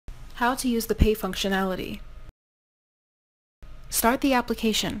How to use the Pay functionality. Start the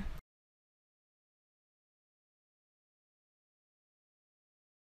application.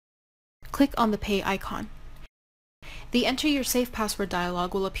 Click on the Pay icon. The Enter Your Safe Password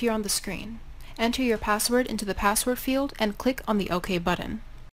dialog will appear on the screen. Enter your password into the password field and click on the OK button.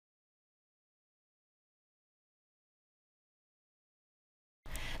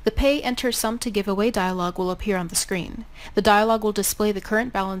 The Pay Enter Sum to Giveaway dialog will appear on the screen. The dialog will display the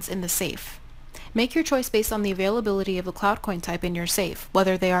current balance in the safe. Make your choice based on the availability of the CloudCoin type in your safe,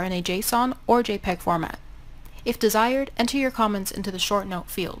 whether they are in a JSON or JPEG format. If desired, enter your comments into the short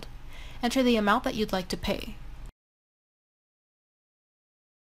note field. Enter the amount that you'd like to pay.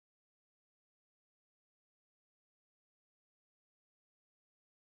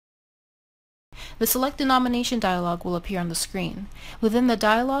 The Select Denomination dialog will appear on the screen. Within the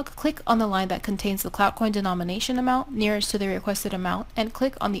dialog, click on the line that contains the CloudCoin denomination amount nearest to the requested amount and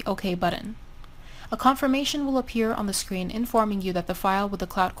click on the OK button. A confirmation will appear on the screen informing you that the file with the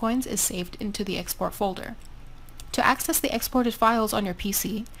CloudCoins is saved into the export folder. To access the exported files on your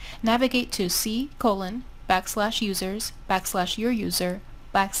PC, navigate to C:\users/your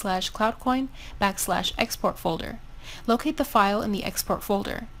user/CloudCoin/export folder. Locate the file in the export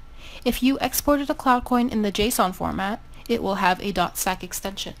folder. If you exported a CloudCoin in the JSON format, it will have a .sac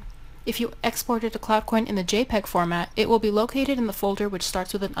extension. If you exported a CloudCoin in the JPEG format, it will be located in the folder which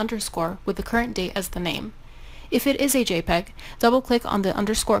starts with an underscore with the current date as the name. If it is a JPEG, double-click on the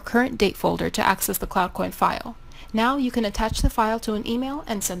 _current date folder to access the CloudCoin file. Now you can attach the file to an email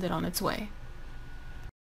and send it on its way.